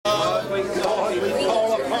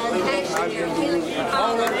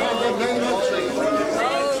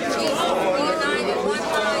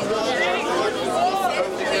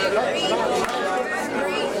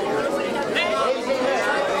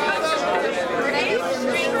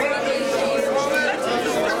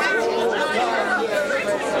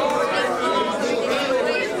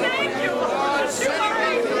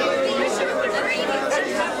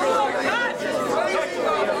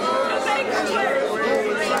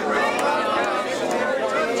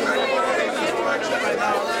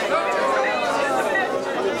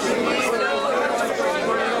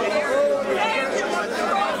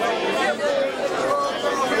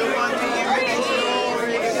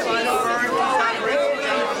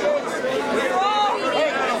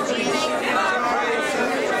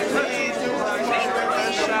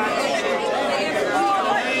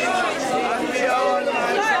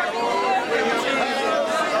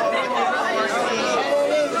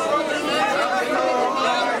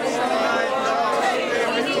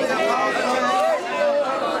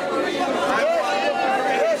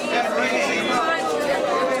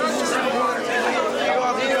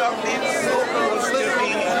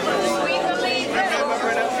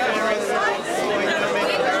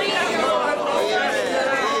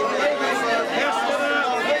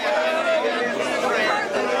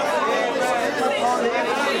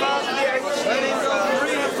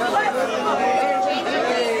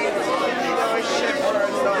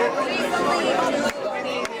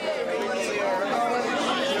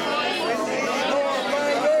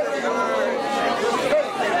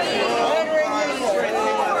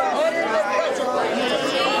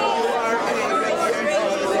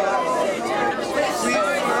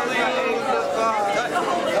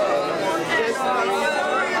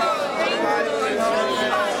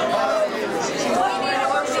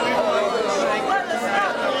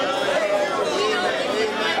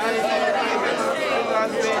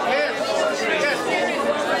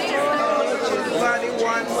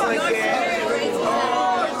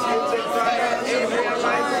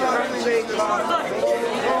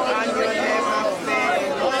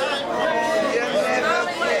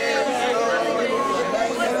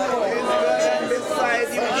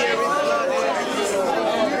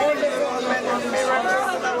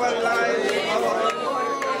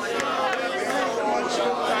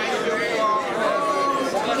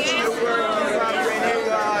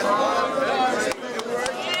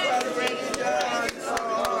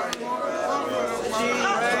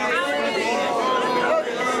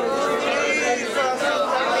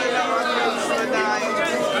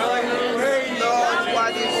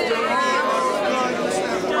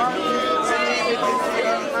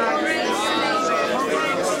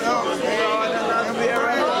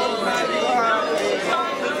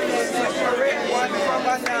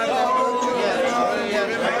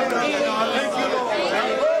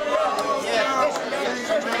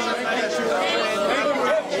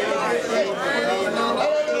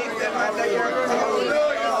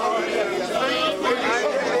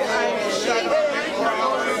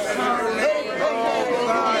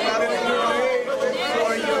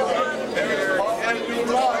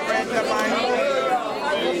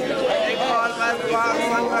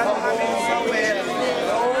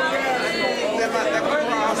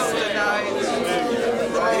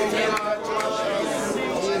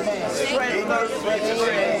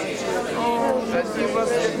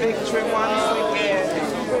victory once again.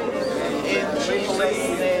 In Jesus'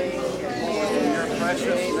 name. Your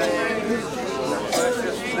precious name. Your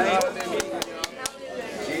precious name.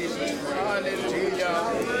 Jesus. Hallelujah.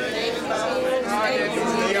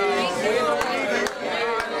 Hallelujah.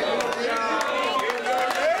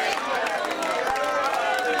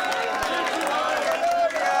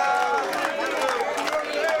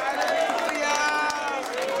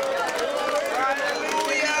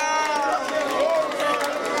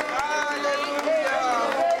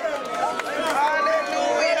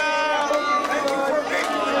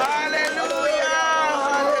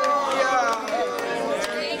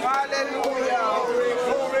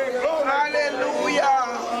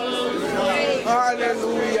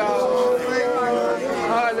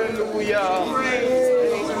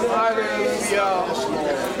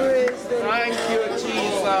 Thank you,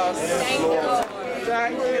 Jesus.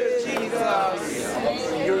 Thank you, Jesus.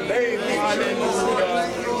 Your name, hallelujah.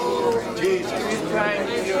 Jesus, we thank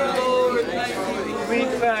you. We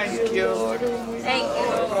thank you. Thank you,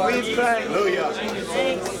 Lord. We thank you.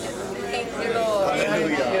 Thank you, Lord.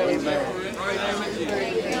 Hallelujah. Amen.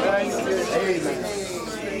 Thank you. Amen.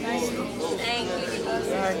 Thank you, Jesus.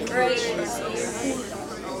 Great is you.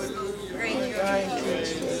 Great is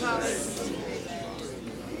you.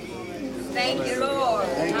 Thank you, Lord.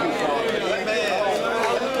 Thank you, Father. Amen.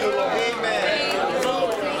 Thank you, Lord. Amen.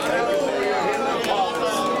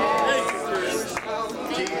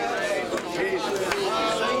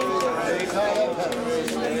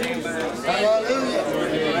 Hallelujah.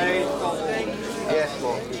 Yes,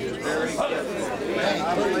 Lord.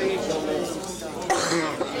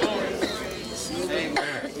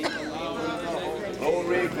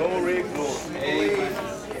 Glory, glory, glory.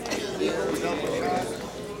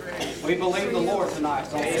 We believe the Lord tonight,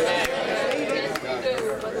 don't we?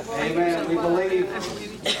 Amen. We believe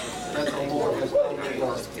that the Lord has done the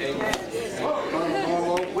work. Amen.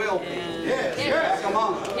 Marlow will be back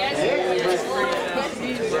among us.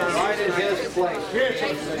 Right in His place.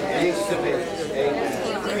 Needs to be. Amen.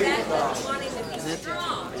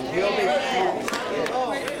 And He'll be strong.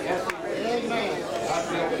 Yes, Amen.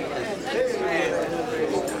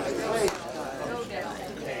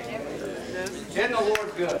 Isn't the Lord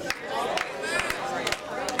good?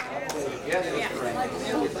 Yes,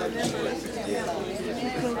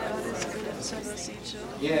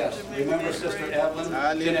 yes. Remember Sister Evelyn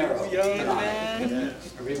Gennaro tonight.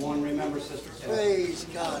 Everyone remember Sister Evelyn. Praise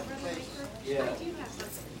God. Yeah.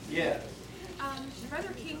 Yeah.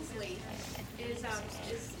 Brother Kingsley is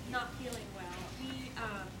not feeling well.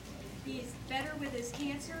 He's better with his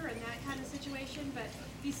cancer and that kind of situation, but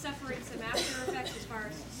he's suffering some after effects as far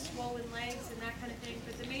as swollen legs and that kind of thing.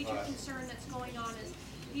 But the major concern that's going on is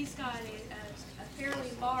he's got a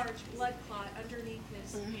fairly large blood clot underneath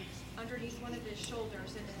one of his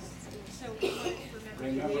shoulders, and so we wanted to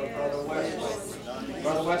remember Brother Wesley.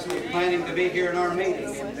 Brother Wesley is planning to be here in our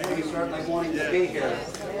meeting, and he's certainly wanting to be here.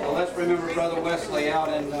 So let's remember Brother Wesley out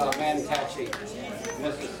in Mannatee,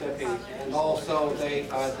 Mississippi. And also they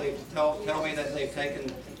tell me that they've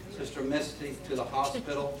taken Sister Misty to the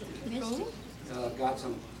hospital. Got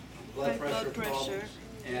some blood pressure problems.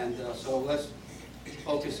 And so let's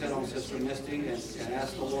focus in on Sister Misty and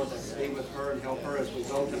ask the Lord to be with her and help her as we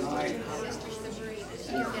go tonight.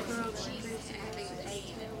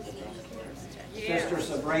 Sister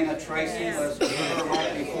Sabrina Tracy, let's put her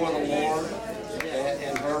right before the Lord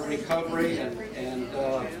and her recovery. And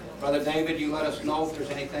Brother David, you let us know if there's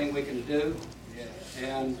anything we can do.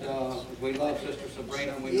 And we love Sister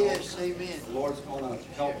Sabrina, and we know the Lord's going to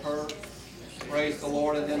help her. Praise the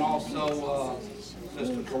Lord. And then also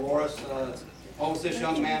Sister Dolores, what was this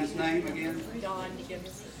young man's name again?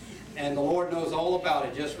 And the Lord knows all about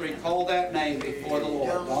it. Just recall that name before the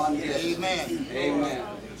Lord. Don Gibbs. Amen. Amen.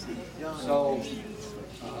 So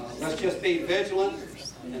let's just be vigilant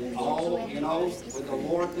and all, with the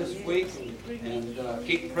Lord this week, and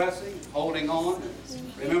keep pressing, holding on.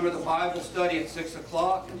 Remember the Bible study at 6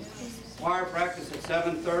 o'clock, and choir practice at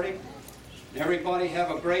 7:30. Everybody have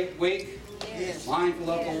a great week. Mindful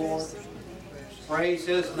of the Lord. Praise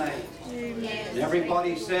His name. And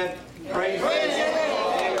everybody said, praise God.